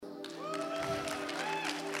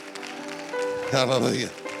Hallelujah.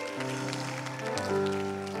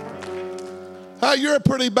 Hey, you're a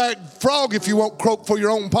pretty bad frog if you won't croak for your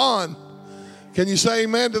own pond. Can you say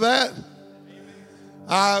amen to that?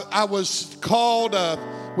 I was called,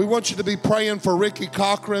 we want you to be praying for Ricky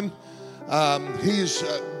Cochran. He's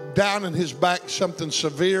down in his back, something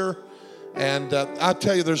severe. And I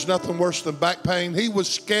tell you, there's nothing worse than back pain. He was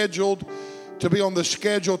scheduled to be on the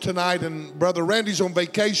schedule tonight, and Brother Randy's on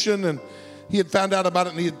vacation, and he had found out about it,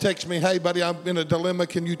 and he had texted me, hey, buddy, I'm in a dilemma.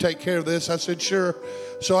 Can you take care of this? I said, sure.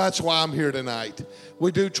 So that's why I'm here tonight.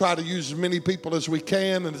 We do try to use as many people as we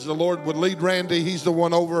can, and as the Lord would lead Randy, he's the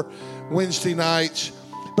one over Wednesday nights.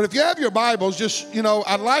 But if you have your Bibles, just,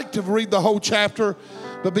 I'd like to read the whole chapter,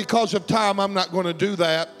 but because of time, I'm not going to do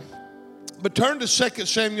that. But turn to 2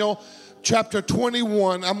 Samuel chapter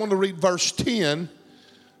 21. I'm going to read verse 10.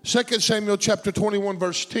 2 Samuel chapter 21,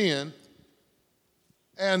 verse 10.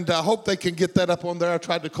 And I hope they can get that up on there. I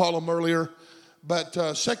tried to call them earlier. But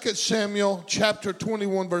 2 Samuel chapter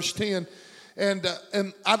 21, verse 10. And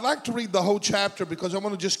I'd like to read the whole chapter because I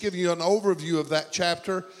want to just give you an overview of that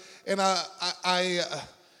chapter. And I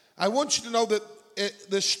want you to know that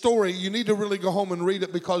this story, you need to really go home and read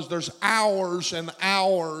it because there's hours and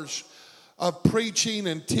hours of preaching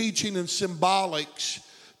and teaching and symbolics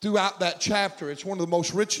throughout that chapter. It's one of the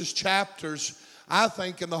most richest chapters, I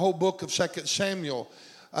think, in the whole book of 2 Samuel.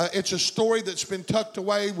 It's a story that's been tucked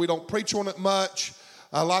away. We don't preach on it much.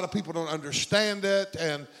 A lot of people don't understand it,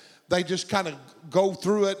 and they just kind of go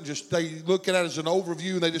through it, and they look at it as an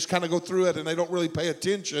overview, and they just kind of go through it, and they don't really pay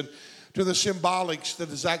attention to the symbolics that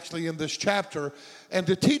is actually in this chapter. And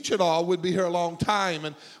to teach it all, we'd be here a long time.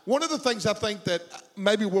 And one of the things I think that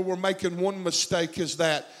maybe where we're making one mistake is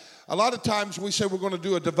that a lot of times we say we're going to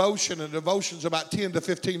do a devotion, and devotion's about 10 to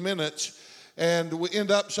 15 minutes, and we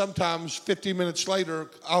end up sometimes 15 minutes later,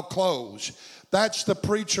 I'll close. That's the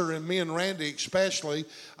preacher and me and Randy especially.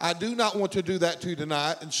 I do not want to do that to you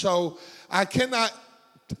tonight, and so I cannot,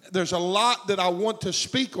 there's a lot that I want to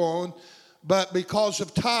speak on, but because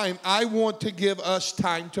of time, I want to give us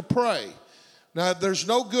time to pray. Now, there's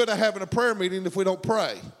no good of having a prayer meeting if we don't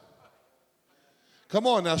pray. Come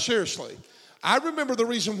on now, seriously. I remember the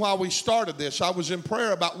reason why we started this. I was in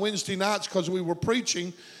prayer about Wednesday nights because we were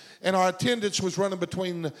preaching, and our attendance was running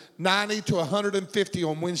between 90 to 150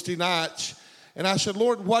 on Wednesday nights. And I said,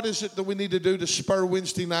 Lord, what is it that we need to do to spur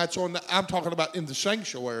Wednesday nights on? I'm talking about in the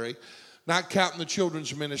sanctuary, not counting the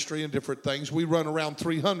children's ministry and different things. We run around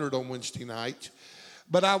 300 on Wednesday nights.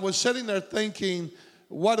 But I was sitting there thinking,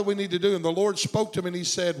 what do we need to do? And the Lord spoke to me, and he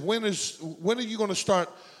said, when are you going to start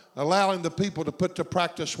allowing the people to put to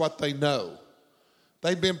practice what they know?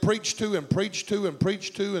 They've been preached to and preached to and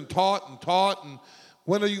preached to and taught, and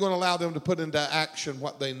when are you going to allow them to put into action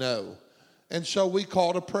what they know? And so we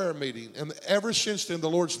called a prayer meeting. And ever since then, the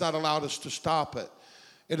Lord's not allowed us to stop it.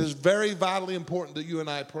 It is very vitally important that you and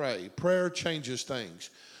I pray. Prayer changes things.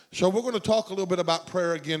 So we're going to talk a little bit about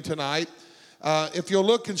prayer again tonight. If you'll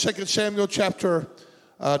look in 2 Samuel chapter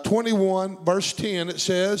 21, verse 10, it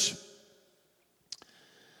says,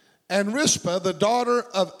 And Rizpah, the daughter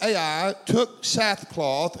of Ai, took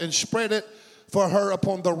sackcloth and spread it for her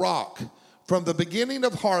upon the rock, from the beginning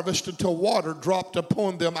of harvest until water dropped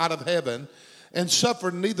upon them out of heaven, and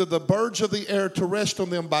suffered neither the birds of the air to rest on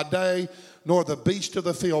them by day, nor the beast of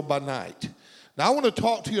the field by night. Now, I want to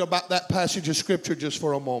talk to you about that passage of Scripture just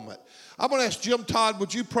for a moment. I'm going to ask Jim Todd,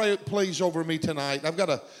 would you pray, please, over me tonight? I've got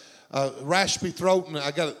a raspy throat,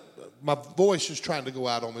 and my voice is trying to go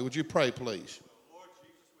out on me. Would you pray, please?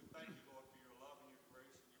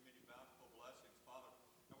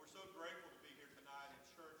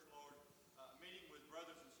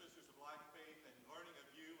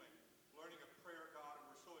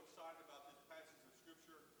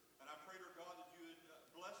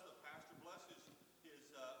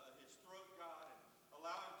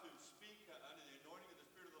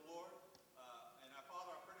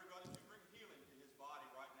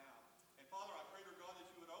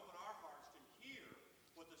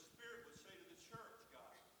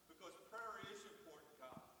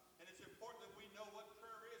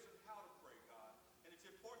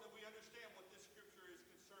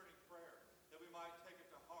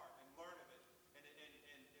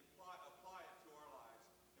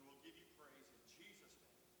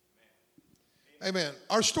 Amen.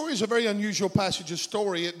 Our story is a very unusual passage of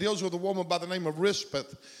story. It deals with a woman by the name of Rizpah.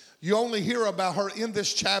 You only hear about her in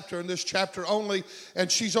this chapter only,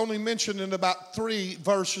 and she's only mentioned in about 3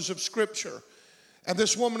 verses of Scripture. And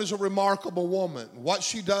this woman is a remarkable woman. What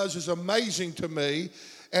she does is amazing to me,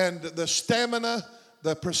 and the stamina,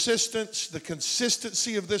 the persistence, the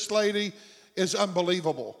consistency of this lady is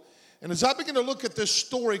unbelievable. And as I begin to look at this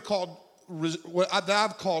story called that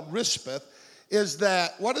I've called Rispeth, is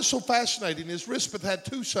that what is so fascinating is Rispeth had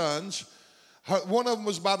two sons. One of them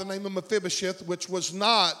was by the name of Mephibosheth, which was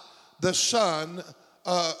not the son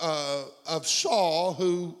of Saul,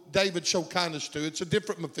 who David showed kindness to. It's a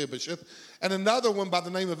different Mephibosheth. And another one by the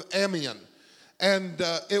name of Ammion. And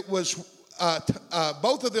it was,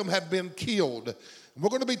 both of them had been killed. We're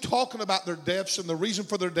going to be talking about their deaths and the reason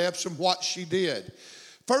for their deaths and what she did.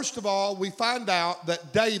 First of all, we find out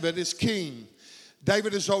that David is king.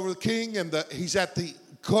 David is over the king, and he's at the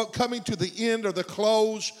coming to the end or the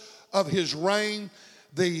close of his reign.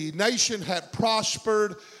 The nation had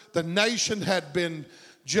prospered. The nation had been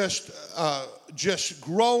just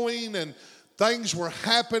growing, and things were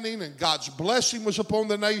happening, and God's blessing was upon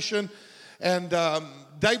the nation. And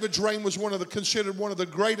David's reign was considered one of the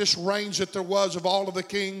greatest reigns that there was of all of the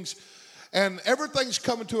kings. And everything's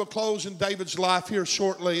coming to a close in David's life here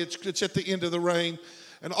shortly. It's at the end of the reign.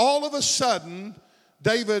 And all of a sudden,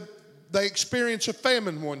 they experience a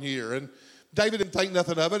famine one year. And David didn't think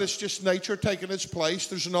nothing of it. It's just nature taking its place.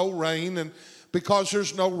 There's no rain. And because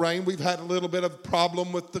there's no rain, we've had a little bit of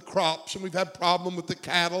problem with the crops. And we've had problem with the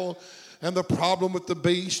cattle. And the problem with the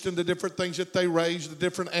beast and the different things that they raise, the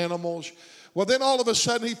different animals. Well, then all of a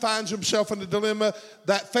sudden, he finds himself in a dilemma.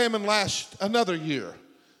 That famine lasts another year.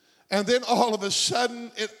 And then all of a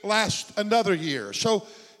sudden, it lasts another year. So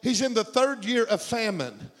he's in the third year of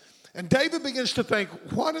famine. And David begins to think,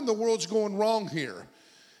 what in the world's going wrong here?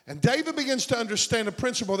 And David begins to understand a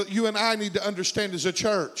principle that you and I need to understand as a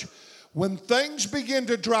church. When things begin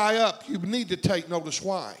to dry up, you need to take notice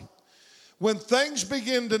why. When things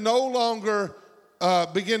begin to no longer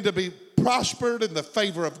begin to be prospered and the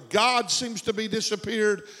favor of God seems to be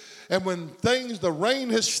disappeared, and when the rain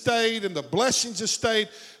has stayed and the blessings have stayed.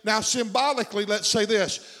 Now, symbolically, let's say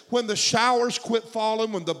this. When the showers quit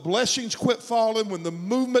falling, when the blessings quit falling, when the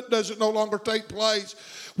movement doesn't no longer take place,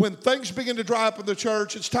 when things begin to dry up in the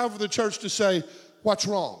church, it's time for the church to say, what's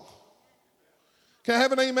wrong? Can I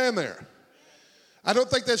have an amen there? I don't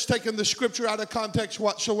think that's taking the scripture out of context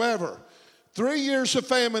whatsoever. 3 years of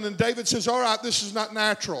famine, and David says, all right, this is not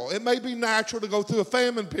natural. It may be natural to go through a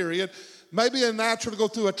famine period, maybe a natural to go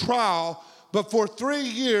through a trial, but for 3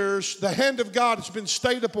 years, the hand of God has been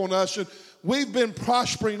stayed upon us, and we've been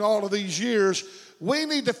prospering all of these years. We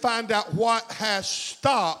need to find out what has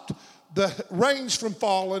stopped the rains from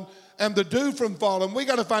falling and the dew from falling. We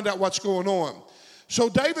got to find out what's going on. So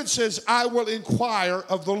David says, I will inquire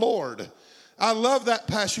of the Lord. I love that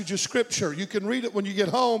passage of scripture. You can read it when you get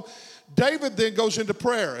home. David then goes into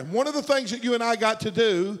prayer. And one of the things that you and I got to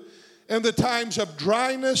do in the times of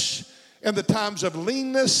dryness, in the times of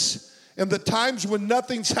leanness, in the times when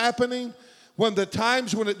nothing's happening, when the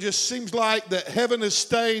times when it just seems like that heaven has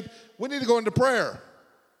stayed, we need to go into prayer.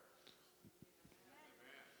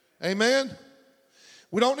 Amen?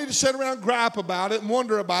 We don't need to sit around and gripe about it and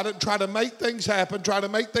wonder about it and try to make things happen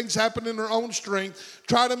in our own strength,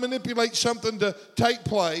 try to manipulate something to take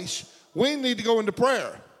place. We need to go into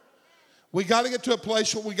prayer. We got to get to a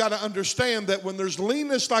place where we got to understand that when there's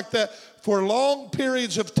leanness like that for long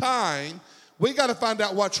periods of time, we got to find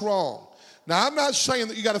out what's wrong. Now, I'm not saying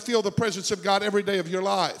that you got to feel the presence of God every day of your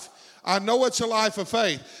life. I know it's a life of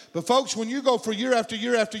faith. But folks, when you go for year after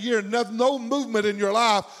year after year, no movement in your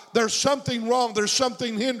life, there's something wrong, there's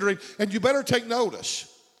something hindering, and you better take notice.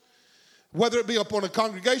 Whether it be upon a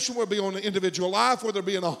congregation, whether it be on an individual life, whether it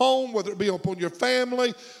be in a home, whether it be upon your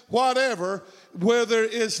family, whatever, where there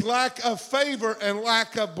is lack of favor and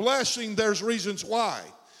lack of blessing, there's reasons why.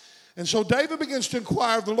 And so David begins to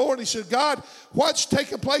inquire of the Lord. He said, God, what's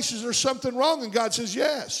taking place? Is there something wrong? And God says,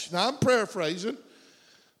 yes. Now, I'm paraphrasing,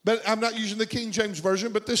 but I'm not using the King James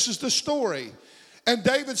Version, but this is the story. And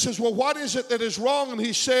David says, well, what is it that is wrong? And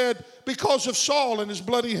he said, because of Saul and his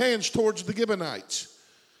bloody hands towards the Gibeonites.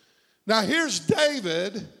 Now, here's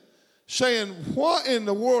David saying, what in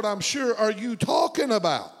the world, I'm sure, are you talking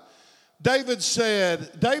about? David saying,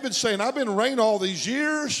 I've been reigning all these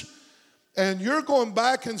years, and you're going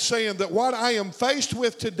back and saying that what I am faced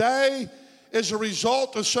with today is a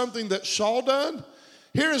result of something that Saul done?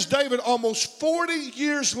 Here is David almost 40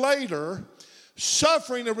 years later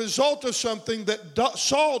suffering a result of something that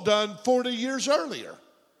Saul done 40 years earlier.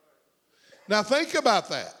 Now, think about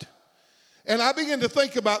that. And I begin to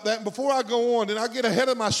think about that, and before I go on, and I get ahead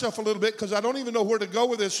of myself a little bit because I don't even know where to go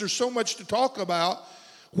with this. There's so much to talk about.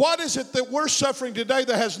 What is it that we're suffering today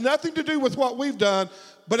that has nothing to do with what we've done,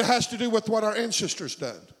 but it has to do with what our ancestors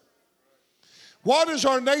done? What is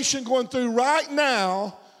our nation going through right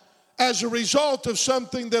now as a result of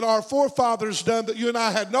something that our forefathers done that you and I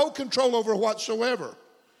had no control over whatsoever?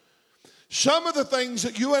 Some of the things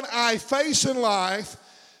that you and I face in life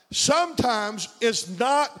sometimes it's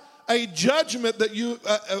not a judgment that you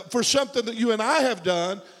for something that you and I have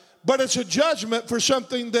done, but it's a judgment for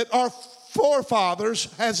something that our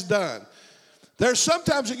forefathers has done. There's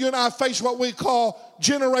sometimes that you and I face what we call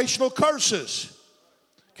generational curses.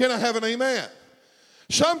 Can I have an amen?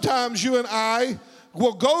 Sometimes you and I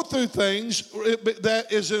will go through things that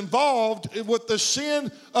is involved with the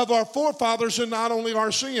sin of our forefathers and not only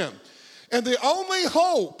our sin. And the only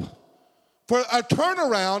hope for a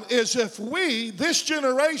turnaround is if we, this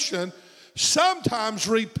generation, sometimes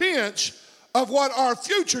repents of what our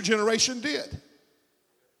future generation did.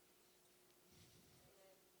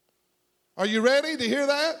 Are you ready to hear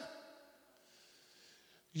that?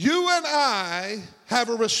 You and I have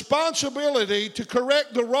a responsibility to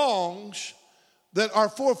correct the wrongs that our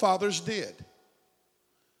forefathers did.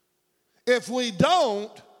 If we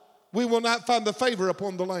don't, we will not find the favor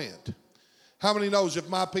upon the land. How many knows if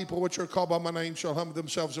my people which are called by my name shall humble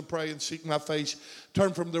themselves and pray and seek my face,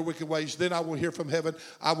 turn from their wicked ways, then I will hear from heaven,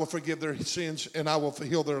 I will forgive their sins, and I will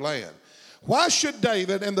heal their land. Why should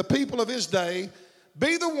David and the people of his day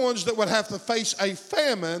be the ones that would have to face a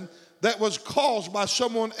famine that was caused by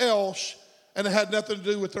someone else and it had nothing to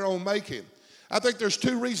do with their own making? I think there's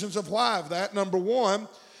two reasons of why of that. Number one,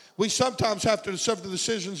 we sometimes have to accept the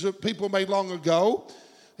decisions that people made long ago.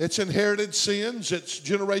 It's inherited sins, it's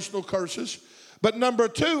generational curses. But number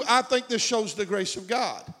two, I think this shows the grace of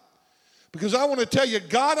God. Because I want to tell you,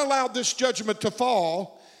 God allowed this judgment to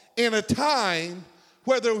fall in a time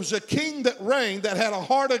where there was a king that reigned that had a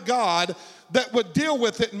heart of God that would deal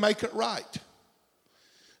with it and make it right.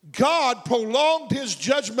 God prolonged his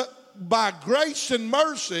judgment by grace and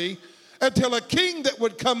mercy until a king that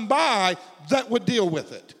would come by that would deal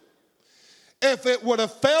with it. If it would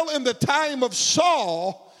have fell in the time of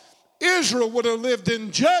Saul, Israel would have lived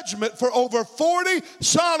in judgment for over 40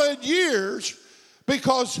 solid years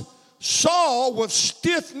because Saul was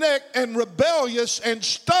stiff-necked and rebellious and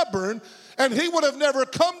stubborn, and he would have never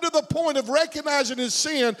come to the point of recognizing his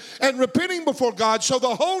sin and repenting before God. So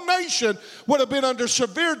the whole nation would have been under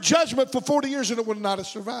severe judgment for 40 years and it would not have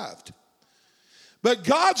survived. But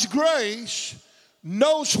God's grace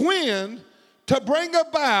knows when to bring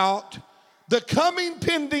about the coming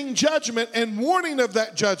pending judgment and warning of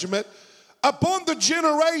that judgment upon the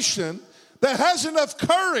generation that has enough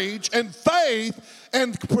courage and faith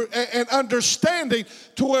and understanding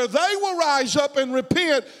to where they will rise up and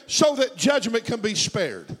repent so that judgment can be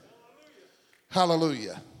spared.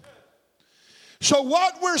 Hallelujah. So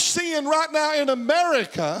what we're seeing right now in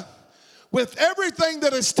America, with everything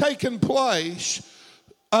that has taken place,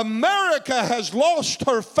 America has lost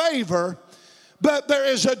her favor. But there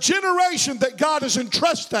is a generation that God has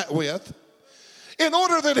entrusted that with in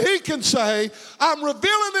order that he can say, I'm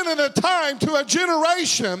revealing it in a time to a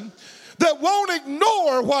generation that won't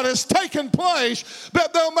ignore what has taken place,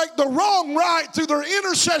 but they'll make the wrong right through their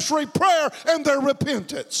intercessory prayer and their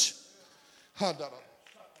repentance.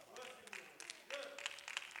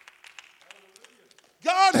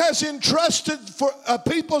 God has entrusted for a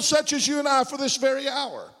people such as you and I for this very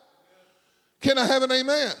hour. Can I have an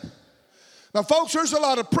amen? Now, folks, there's a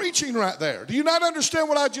lot of preaching right there. Do you not understand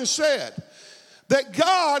what I just said? That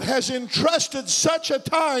God has entrusted such a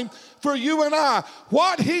time for you and I.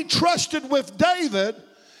 What he trusted with David,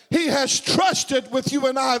 he has trusted with you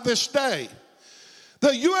and I this day.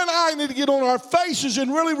 That you and I need to get on our faces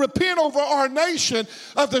and really repent over our nation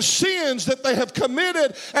of the sins that they have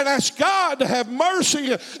committed and ask God to have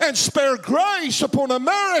mercy and spare grace upon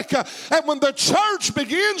America. And when the church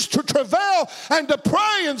begins to travail and to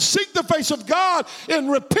pray and seek the face of God in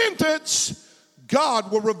repentance,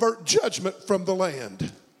 God will revert judgment from the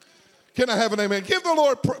land. Can I have an amen? Give the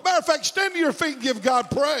Lord, matter of fact, stand to your feet and give God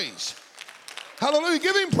praise. Hallelujah.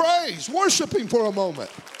 Give him praise. Worship him for a moment.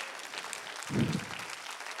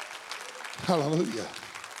 Hallelujah.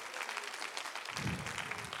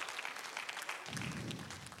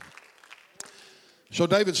 So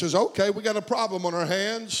David says, okay, we got a problem on our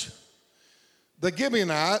hands. The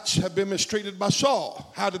Gibeonites have been mistreated by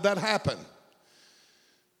Saul. How did that happen?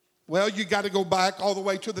 Well, you got to go back all the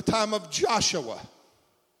way to the time of Joshua.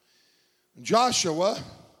 Joshua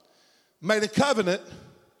made a covenant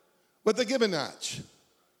with the Gibeonites.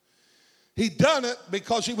 He done it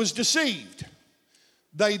because he was deceived.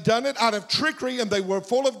 They done it out of trickery and they were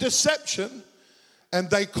full of deception, and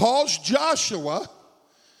they caused Joshua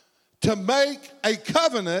to make a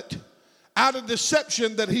covenant out of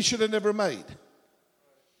deception that he should have never made.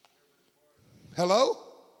 Hello?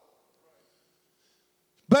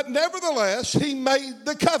 But nevertheless, he made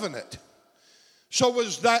the covenant. So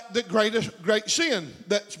was that the great sin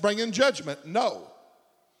that's bringing judgment? No.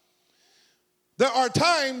 There are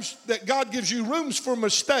times that God gives you rooms for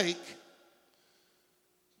mistake,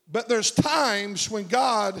 but there's times when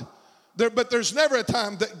but there's never a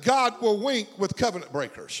time that God will wink with covenant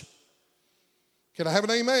breakers. Can I have an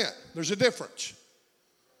amen? There's a difference.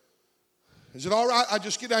 Is it all right? I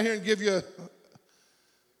just get down here and give you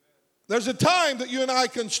There's a time that you and I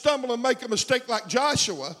can stumble and make a mistake like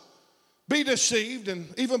Joshua, be deceived, and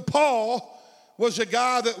even Paul was a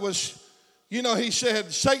guy that was, he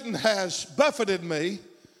said, Satan has buffeted me,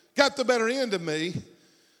 got the better end of me.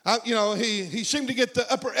 He seemed to get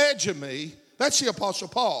the upper edge of me. That's the Apostle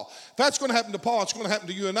Paul. If that's going to happen to Paul, it's going to happen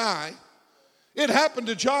to you and I. It happened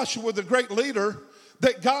to Joshua, the great leader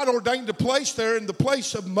that God ordained to place there in the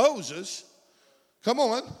place of Moses. Come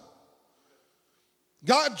on.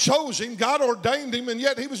 God chose him, God ordained him, and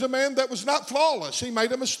yet he was a man that was not flawless. He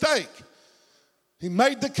made a mistake. He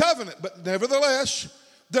made the covenant, but nevertheless,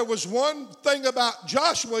 there was one thing about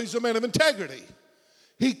Joshua. He's a man of integrity.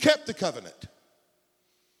 He kept the covenant.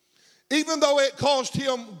 Even though it caused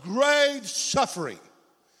him grave suffering,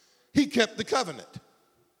 he kept the covenant.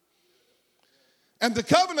 And the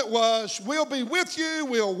covenant was, we'll be with you,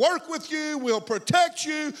 we'll work with you, we'll protect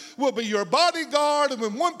you, we'll be your bodyguard, and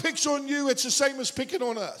when one picks on you, it's the same as picking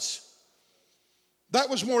on us. That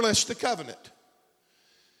was more or less the covenant.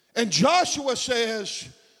 And Joshua says,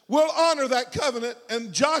 we'll honor that covenant,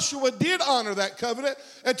 and Joshua did honor that covenant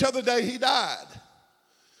until the day he died.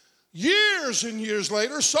 Years and years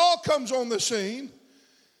later, Saul comes on the scene,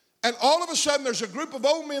 and all of a sudden there's a group of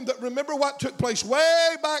old men that remember what took place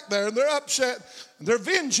way back there, and they're upset, and they're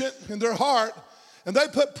vengeant in their heart, and they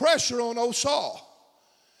put pressure on old Saul.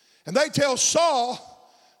 And they tell Saul,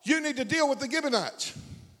 you need to deal with the Gibeonites.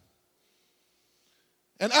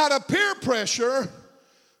 And out of peer pressure,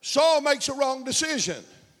 Saul makes a wrong decision.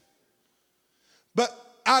 But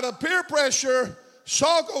out of peer pressure,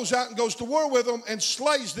 Saul goes out and goes to war with them and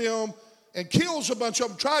slays them and kills a bunch of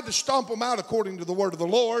them, tried to stomp them out according to the word of the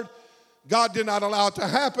Lord. God did not allow it to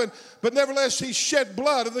happen, but nevertheless, he shed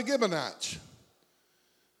blood of the Gibeonites.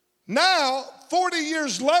 Now, 40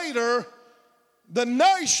 years later, the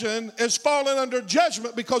nation is falling under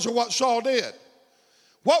judgment because of what Saul did.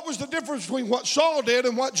 What was the difference between what Saul did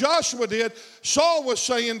and what Joshua did? Saul was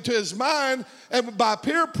saying to his mind, and by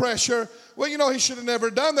peer pressure, well, he should have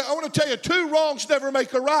never done that. I want to tell you, two wrongs never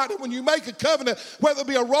make a right. And when you make a covenant, whether it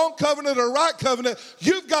be a wrong covenant or a right covenant,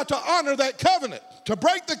 you've got to honor that covenant. To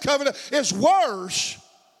break the covenant is worse,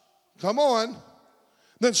 come on,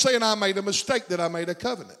 than saying I made a mistake, that I made a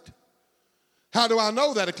covenant. How do I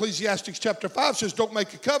know that? Ecclesiastes chapter 5 says, don't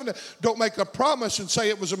make a covenant, don't make a promise and say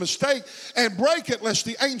it was a mistake and break it, lest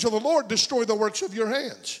the angel of the Lord destroy the works of your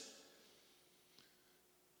hands.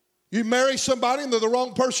 You marry somebody and they're the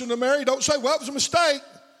wrong person to marry, don't say, well, it was a mistake.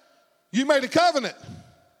 You made a covenant.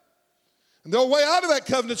 And the only way out of that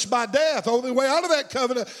covenant is by death. The only way out of that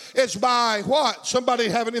covenant is by what? Somebody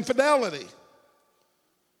having infidelity.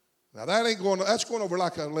 Now that's going over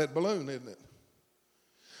like a lead balloon, isn't it?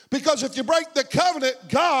 Because if you break the covenant,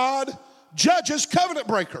 God judges covenant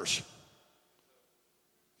breakers.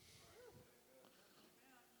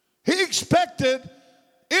 He expected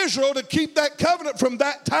Israel to keep that covenant from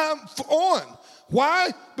that time on. Why?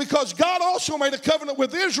 Because God also made a covenant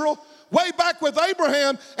with Israel way back with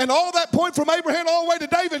Abraham, and all that point from Abraham all the way to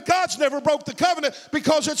David, God's never broke the covenant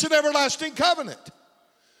because it's an everlasting covenant.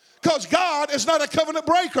 Because God is not a covenant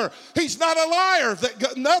breaker. He's not a liar.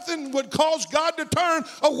 Nothing would cause God to turn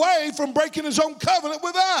away from breaking his own covenant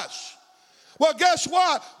with us. Well, guess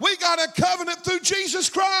what? We got a covenant through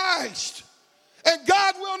Jesus Christ. And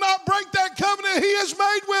God will not break that covenant he has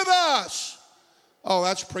made with us. Oh,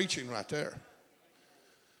 that's preaching right there.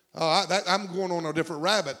 Oh, I'm going on a different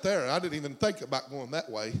rabbit there. I didn't even think about going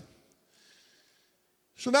that way.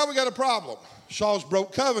 So now we got a problem. Saul's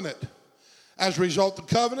broke covenant. As a result of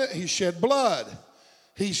the covenant, he shed blood.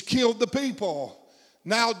 He's killed the people.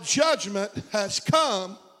 Now judgment has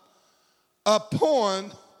come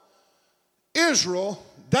upon Israel.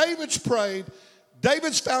 David's prayed.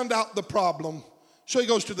 David's found out the problem, so he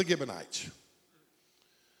goes to the Gibeonites.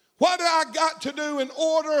 What do I got to do in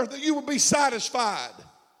order that you will be satisfied?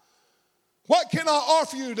 What can I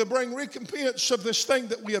offer you to bring recompense of this thing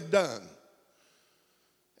that we have done?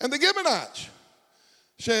 And the Gibeonites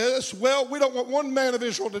says, well, we don't want one man of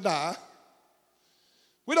Israel to die.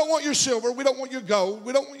 We don't want your silver. We don't want your gold.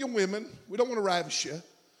 We don't want your women. We don't want to ravish you.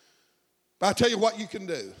 But I'll tell you what you can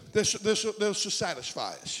do. This will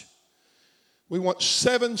satisfy us. We want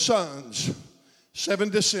 7 sons, 7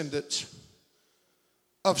 descendants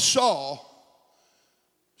of Saul,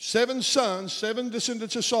 7 sons, 7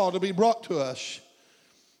 descendants of Saul to be brought to us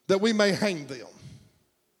that we may hang them.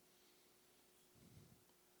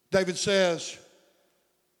 David says,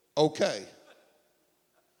 okay.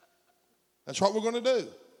 That's what we're going to do.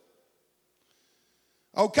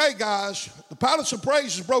 Okay, guys, the Palace of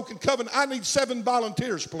Praise is broken covenant. I need 7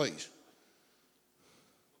 volunteers, please.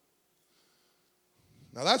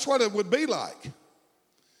 Now, that's what it would be like.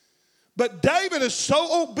 But David is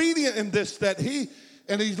so obedient in this that he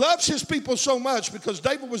loves his people so much because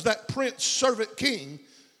David was that prince, servant, king.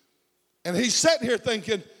 And he's sitting here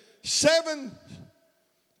thinking, 7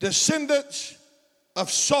 descendants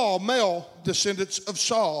of Saul, male descendants of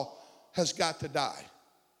Saul, has got to die.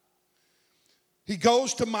 He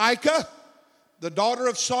goes to Micah, the daughter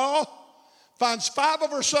of Saul, finds 5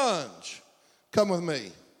 of her sons. Come with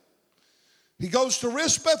me. He goes to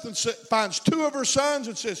Rizpah and finds 2 of her sons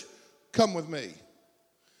and says, come with me.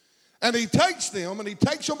 And he takes them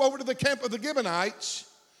over to the camp of the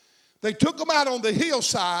Gibeonites. They took them out on the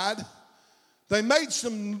hillside. They made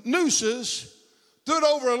some nooses, threw it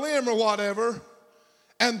over a limb or whatever,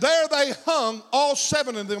 and there they hung, all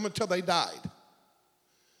 7 of them, until they died.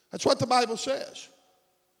 That's what the Bible says.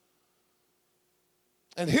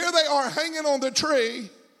 And here they are hanging on the tree,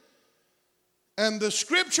 and the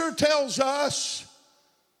scripture tells us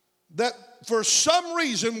that for some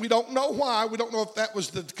reason, we don't know why, we don't know if that was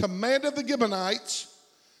the command of the Gibeonites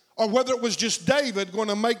or whether it was just David going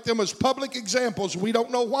to make them as public examples, we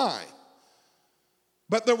don't know why.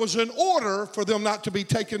 But there was an order for them not to be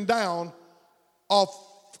taken down off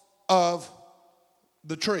of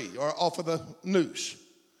the tree or off of the noose,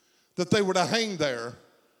 that they were to hang there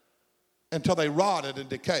until they rotted and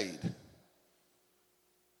decayed.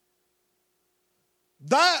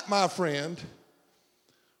 That, my friend,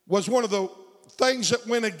 was one of the things that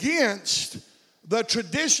went against the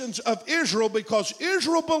traditions of Israel, because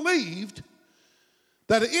Israel believed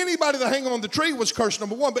that anybody that hung on the tree was cursed,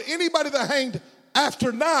 number one, but anybody that hanged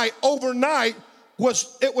after night, overnight,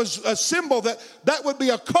 was a symbol that would be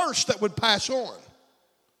a curse that would pass on.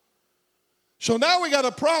 So now we got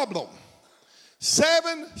a problem.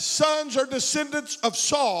 7 sons or descendants of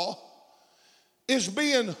Saul is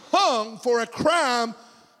being hung for a crime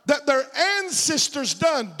that their ancestors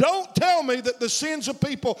done. Don't tell me that the sins of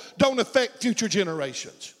people don't affect future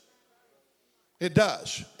generations. It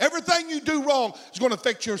does. Everything you do wrong is going to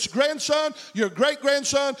affect your grandson, your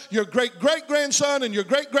great-grandson, your great-great-grandson, and your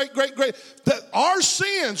great-great-great-great. That our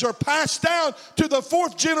sins are passed down to the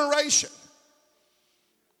 4th generation.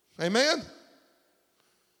 Amen?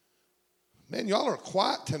 Man, y'all are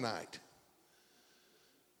quiet tonight.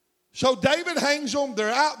 So David hangs them. They're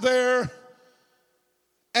out there.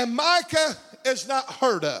 And Micah is not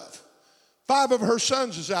heard of. 5 of her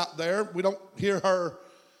sons is out there. We don't hear her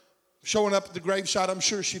showing up at the graveside. I'm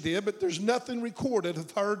sure she did, but there's nothing recorded of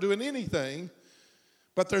her doing anything.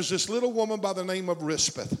 But there's this little woman by the name of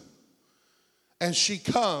Rizpah. And she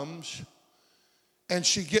comes and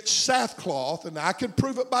she gets sackcloth, and I can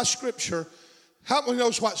prove it by scripture. How many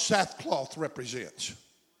knows what sackcloth represents?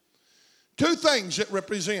 2 things it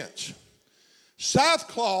represents.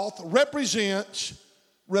 Sackcloth represents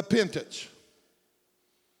repentance,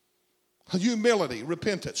 humility,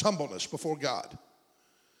 repentance, humbleness before God.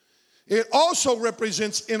 It also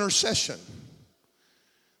represents intercession.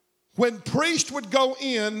 When priests would go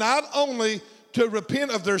in, not only to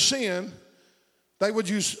repent of their sin, they would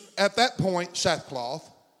use, at that point, sackcloth.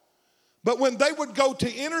 But when they would go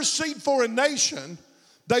to intercede for a nation,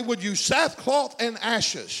 they would use sackcloth and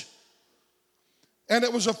ashes. And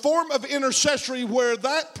it was a form of intercessory where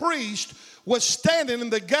that priest was standing in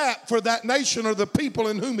the gap for that nation or the people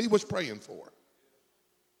in whom he was praying for.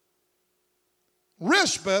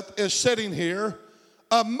 Rizpah is sitting here,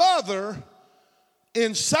 a mother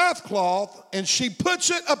in sackcloth, and she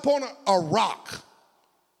puts it upon a rock.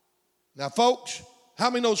 Now, folks,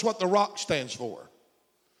 how many knows what the rock stands for?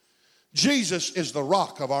 Jesus is the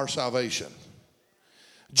rock of our salvation.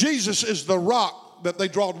 Jesus is the rock that they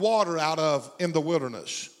drawed water out of in the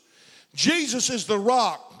wilderness. Jesus is the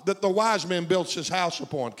rock that the wise man built his house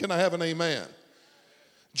upon. Can I have an amen?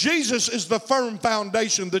 Jesus is the firm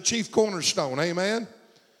foundation, the chief cornerstone. Amen?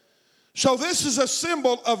 So this is a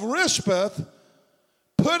symbol of Rizpah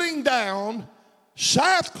putting down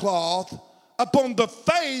sackcloth upon the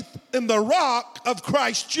faith in the rock of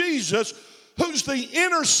Christ Jesus, who's the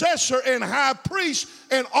intercessor and high priest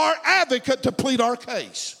and our advocate to plead our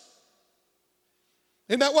case.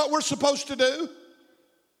 Isn't that what we're supposed to do?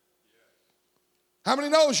 How many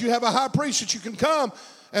knows you have a high priest that you can come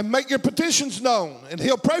and make your petitions known and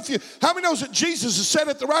he'll pray for you? How many knows that Jesus is set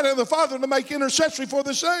at the right hand of the Father to make intercessory for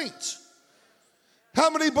the saints? How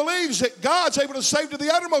many believes that God's able to save to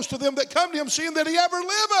the uttermost of them that come to him, seeing that he ever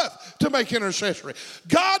liveth to make intercessory?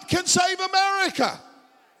 God can save America.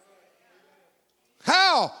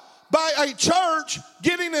 How? By a church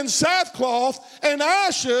getting in sackcloth and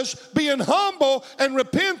ashes, being humble and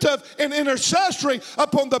repentant and intercessory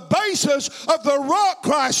upon the basis of the rock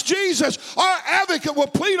Christ Jesus. Our advocate will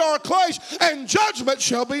plead our case, and judgment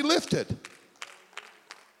shall be lifted.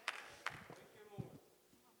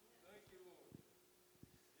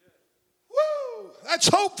 Woo! That's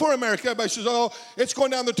hope for America. Everybody says, oh, it's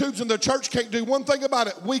going down the tubes and the church can't do one thing about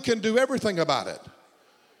it. We can do everything about it.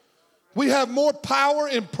 We have more power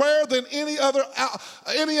in prayer than any other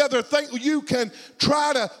thing. You can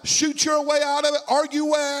try to shoot your way out of it,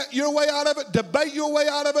 argue your way out of it, debate your way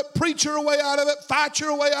out of it, preach your way out of it, fight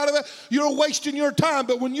your way out of it. You're wasting your time.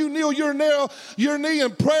 But when you kneel your knee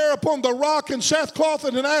in prayer upon the rock and sackcloth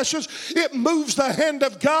and in ashes, it moves the hand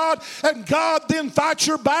of God, and God then fights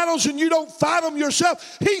your battles, and you don't fight them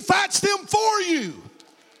yourself. He fights them for you.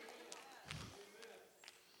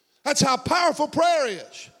 That's how powerful prayer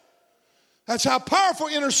is. That's how powerful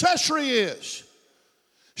intercessory is.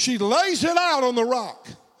 She lays it out on the rock.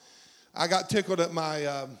 I got tickled at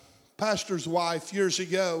my pastor's wife years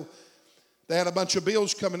ago. They had a bunch of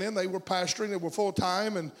bills coming in. They were pastoring. They were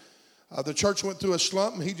full-time, and the church went through a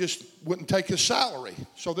slump, and he just wouldn't take his salary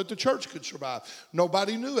so that the church could survive.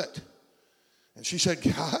 Nobody knew it. And she said,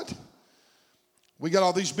 God, we got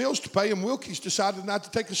all these bills to pay, and Wilkie's decided not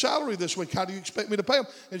to take a salary this week. How do you expect me to pay them?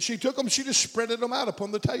 And she took them. She just spreaded them out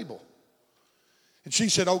upon the table. And she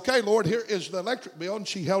said, okay, Lord, here is the electric bill. And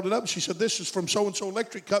she held it up. She said, this is from so-and-so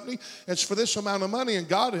electric company. It's for this amount of money. And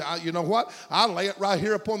God, you know what? I lay it right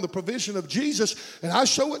here upon the provision of Jesus, and I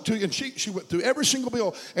show it to you. And she went through every single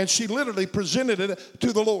bill, and she literally presented it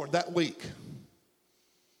to the Lord that week.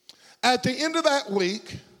 At the end of that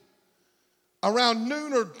week, around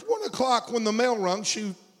noon or 1 o'clock when the mail rung,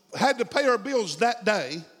 she had to pay her bills that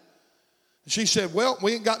day. She said, well,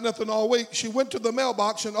 we ain't got nothing all week. She went to the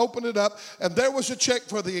mailbox and opened it up, and there was a check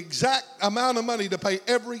for the exact amount of money to pay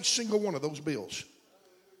every single one of those bills.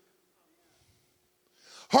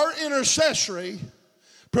 Her intercessory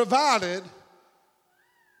provided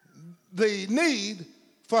the need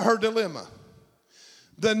for her dilemma.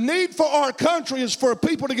 The need for our country is for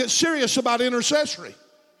people to get serious about intercessory.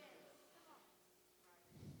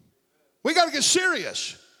 We got to get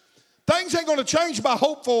serious. Things ain't going to change by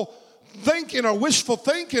hopeful thinking or wishful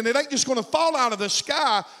thinking. It ain't just going to fall out of the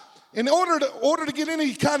sky. In order to get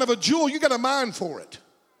any kind of a jewel, you got to mine for it.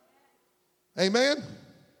 Amen?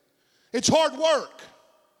 It's hard work.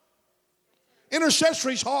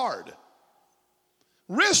 Intercessory's hard.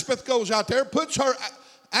 Rispeth goes out there, puts her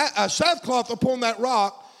sackcloth upon that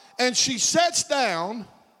rock, and she sits down,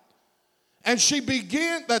 and she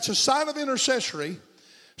begins, that's a sign of intercessory.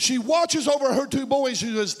 She watches over her two boys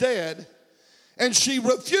who is dead, and she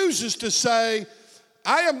refuses to say,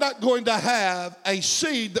 I am not going to have a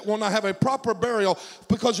seed that will not have a proper burial,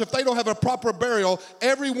 because if they don't have a proper burial,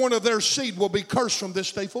 every one of their seed will be cursed from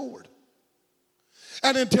this day forward.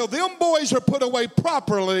 And until them boys are put away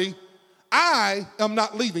properly, I am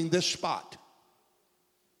not leaving this spot.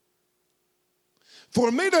 For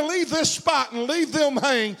me to leave this spot and leave them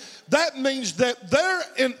hang, that means that their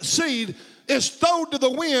seed is thrown to the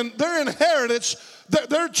wind. Their inheritance,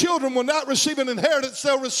 their children will not receive an inheritance.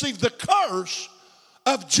 They'll receive the curse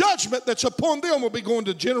of judgment that's upon them, will be going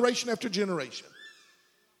to generation after generation.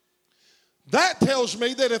 That tells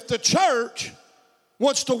me that if the church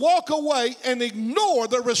wants to walk away and ignore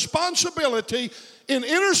the responsibility in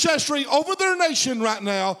intercessory over their nation right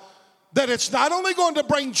now, that it's not only going to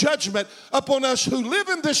bring judgment upon us who live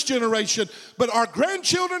in this generation, but our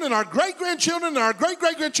grandchildren and our great-grandchildren and our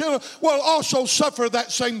great-great-grandchildren will also suffer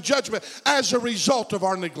that same judgment as a result of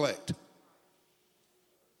our neglect.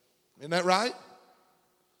 Isn't that right?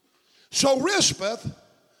 So Rispeth,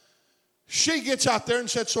 she gets out there and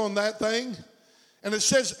sits on that thing, and it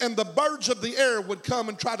says, and the birds of the air would come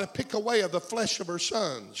and try to pick away of the flesh of her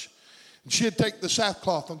sons. And she'd take the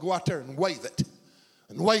sackcloth and go out there and wave it.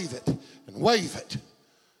 And wave it, and wave it.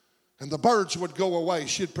 And the birds would go away.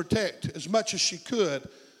 She'd protect as much as she could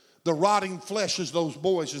the rotting flesh of those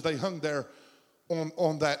boys as they hung there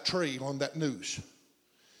on that tree, on that noose.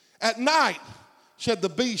 At night, said the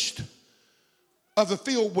beast of the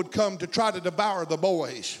field would come to try to devour the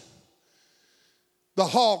boys. The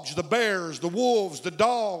hogs, the bears, the wolves, the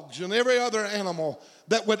dogs, and every other animal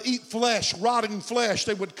that would eat flesh, rotting flesh,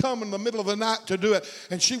 they would come in the middle of the night to do it.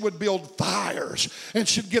 And she would build fires, and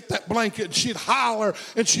she'd get that blanket, and she'd holler,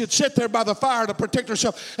 and she'd sit there by the fire to protect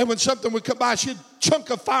herself. And when something would come by, she'd chunk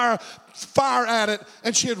a fire at it,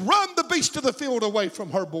 and she'd run the beast of the field away from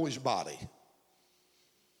her boy's body.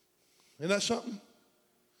 Isn't that something?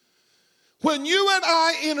 When you and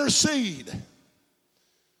I intercede,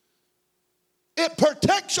 It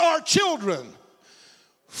protects our children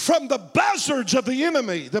from the buzzards of the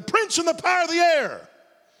enemy, the prince and the power of the air.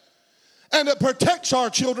 And it protects our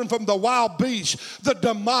children from the wild beasts, the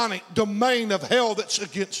demonic domain of hell that's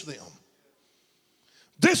against them.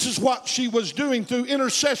 This is what she was doing through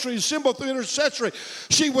intercessory, symbol through intercessory.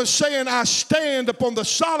 She was saying, I stand upon the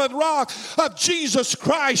solid rock of Jesus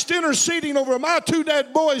Christ, interceding over my two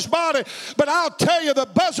dead boys' body. But I'll tell you, the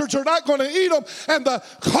buzzards are not going to eat them, and the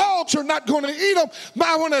hogs are not going to eat them. But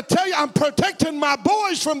I want to tell you, I'm protecting my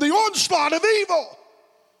boys from the onslaught of evil.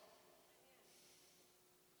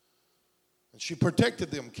 And she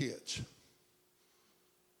protected them kids.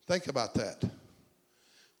 Think about that.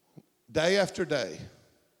 Day after day.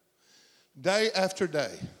 Day after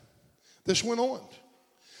day. This went on.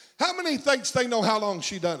 How many thinks they know how long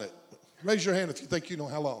she done it? Raise your hand if you think you know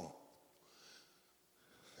how long.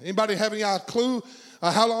 Anybody have any clue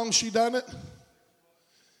how long she done it?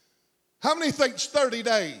 How many thinks 30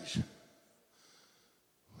 days?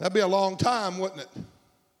 That'd be a long time, wouldn't it?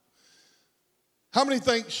 How many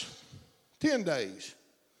thinks 10 days?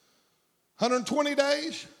 120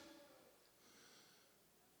 days?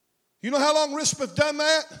 You know how long Rispeth done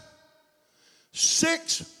that?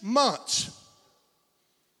 6 months.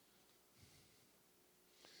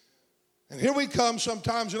 And here we come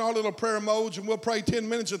sometimes in our little prayer modes, and we'll pray 10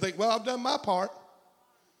 minutes and think, well, I've done my part.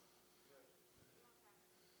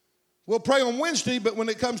 We'll pray on Wednesday, but when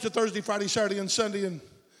it comes to Thursday, Friday, Saturday, and Sunday, and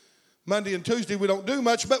Monday and Tuesday, we don't do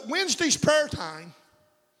much. But Wednesday's prayer time,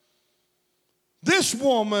 this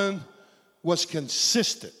woman was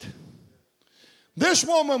consistent. This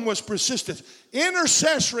woman was persistent.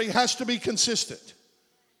 Intercessory has to be consistent.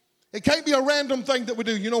 It can't be a random thing that we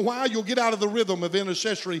do. You know why? You'll get out of the rhythm of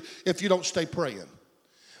intercessory if you don't stay praying.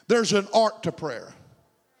 There's an art to prayer.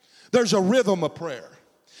 There's a rhythm of prayer.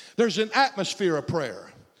 There's an atmosphere of prayer.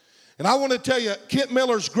 And I want to tell you, Kent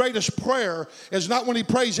Miller's greatest prayer is not when he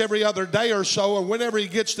prays every other day or so or whenever he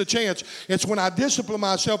gets the chance. It's when I discipline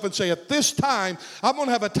myself and say, at this time, I'm going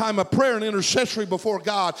to have a time of prayer and intercessory before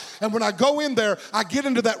God. And when I go in there, I get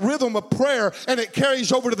into that rhythm of prayer, and it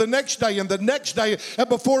carries over to the next day and the next day. And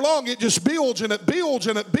before long, it just builds and it builds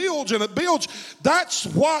and it builds and it builds. That's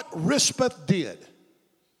what Rispeth did.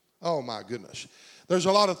 Oh, my goodness. There's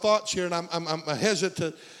a lot of thoughts here, and I'm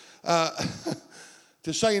hesitant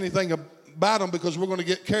to say anything about them because we're going to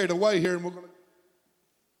get carried away here, and we're going to,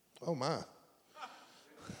 oh my.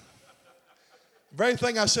 The very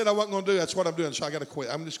thing I said I wasn't going to do, that's what I'm doing, so I got to quit.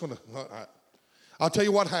 I'm just going to, all right. I'll tell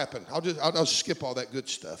you what happened. I'll skip all that good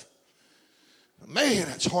stuff. Man,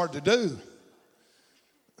 it's hard to do.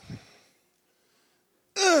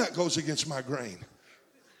 It goes against my grain.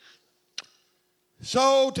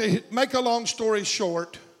 So to make a long story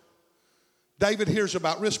short, David hears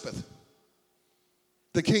about Rispeth.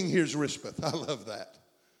 The king hears Rispeth. I love that.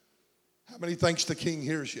 How many thinks the king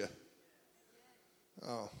hears you?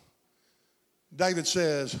 Oh. David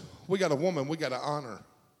says, we got a woman we got to honor.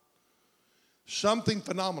 Something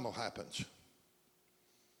phenomenal happens.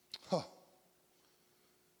 Huh.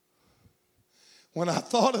 When I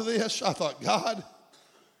thought of this, I thought, God,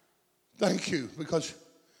 thank you, because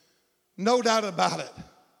no doubt about it,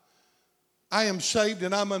 I am saved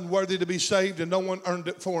and I'm unworthy to be saved, and no one earned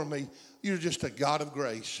it for me. You're just a God of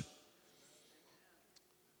grace.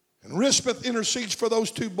 And Rispeth intercedes for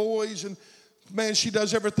those two boys, and man, she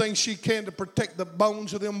does everything she can to protect the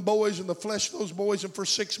bones of them boys and the flesh of those boys. And for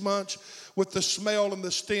 6 months, with the smell and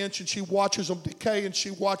the stench, and she watches them decay and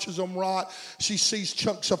she watches them rot. She sees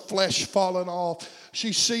chunks of flesh falling off.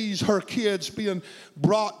 She sees her kids being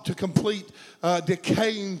brought to complete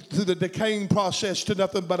decaying, through the decaying process, to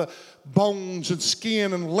nothing but bones and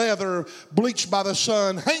skin and leather bleached by the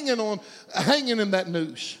sun, hanging in that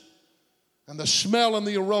noose. And the smell and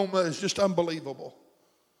the aroma is just unbelievable.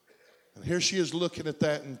 And here she is looking at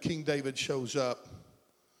that, and King David shows up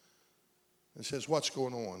and says, what's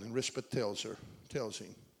going on? And Rispeth tells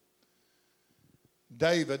him.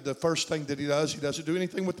 David, the first thing that he doesn't do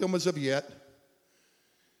anything with them as of yet.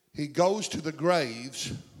 He goes to the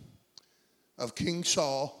graves of King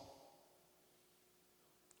Saul,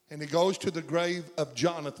 and he goes to the grave of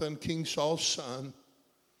Jonathan, King Saul's son,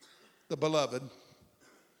 the beloved.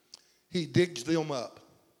 He digs them up.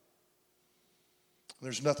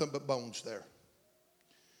 There's nothing but bones there.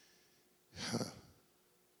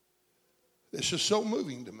 This is so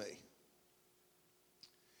moving to me.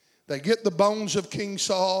 They get the bones of King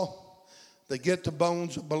Saul. They get the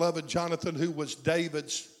bones of beloved Jonathan, who was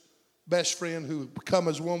David's best friend, who become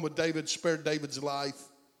as one with David, spared David's life.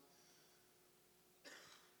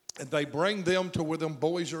 And they bring them to where them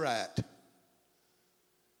boys are at.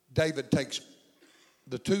 David takes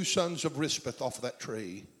the two sons of Rispeth off of that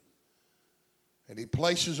tree, and he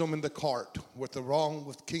places them in the cart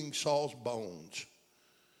with King Saul's bones.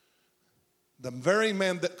 The very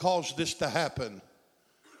man that caused this to happen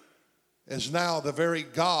is now the very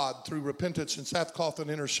God, through repentance and sackcloth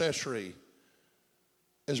and intercessory,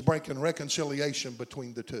 is bringing reconciliation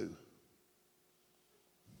between the two.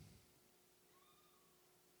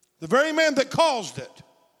 The very man that caused it,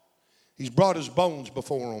 he's brought his bones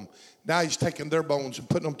before them. Now he's taking their bones and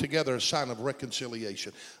putting them together, a sign of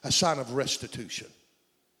reconciliation, a sign of restitution,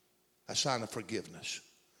 a sign of forgiveness.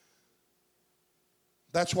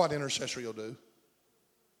 That's what intercessory will do.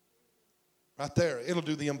 Right there, it'll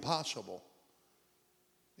do the impossible.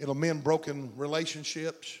 It'll mend broken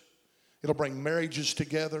relationships. It'll bring marriages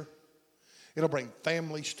together. It'll bring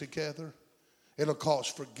families together. It'll cause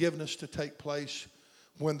forgiveness to take place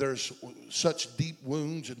when there's such deep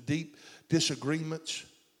wounds and deep disagreements.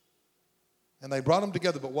 And they brought them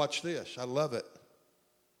together, but watch this. I love it.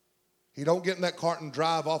 He don't get in that cart and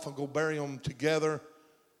drive off and go bury them together,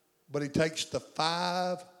 but he takes the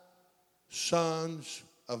 5 sons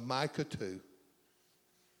of Micah too.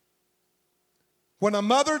 When a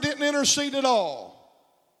mother didn't intercede at all,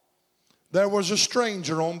 there was a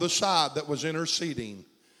stranger on the side that was interceding,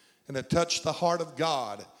 and it touched the heart of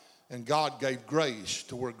God, and God gave grace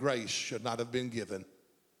to where grace should not have been given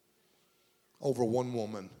over one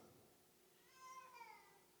woman.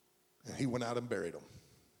 And he went out and buried them.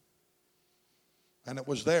 And it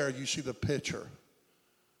was there, you see the picture.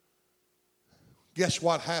 Guess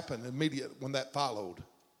what happened immediately when that followed?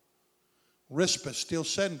 Rizpah still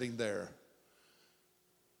sitting there.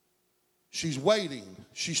 She's waiting.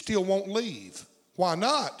 She still won't leave. Why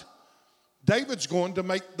not? David's going to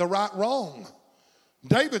make the right wrong.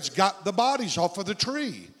 David's got the bodies off of the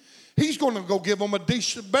tree. He's going to go give them a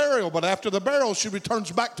decent burial, but after the burial, she returns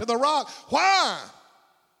back to the rock. Why?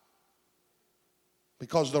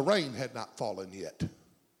 Because the rain had not fallen yet.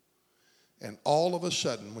 And all of a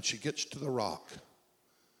sudden, when she gets to the rock,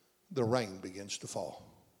 the rain begins to fall.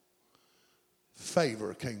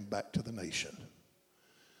 Favor came back to the nation.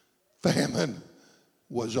 Famine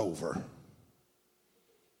was over.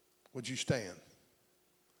 Would you stand?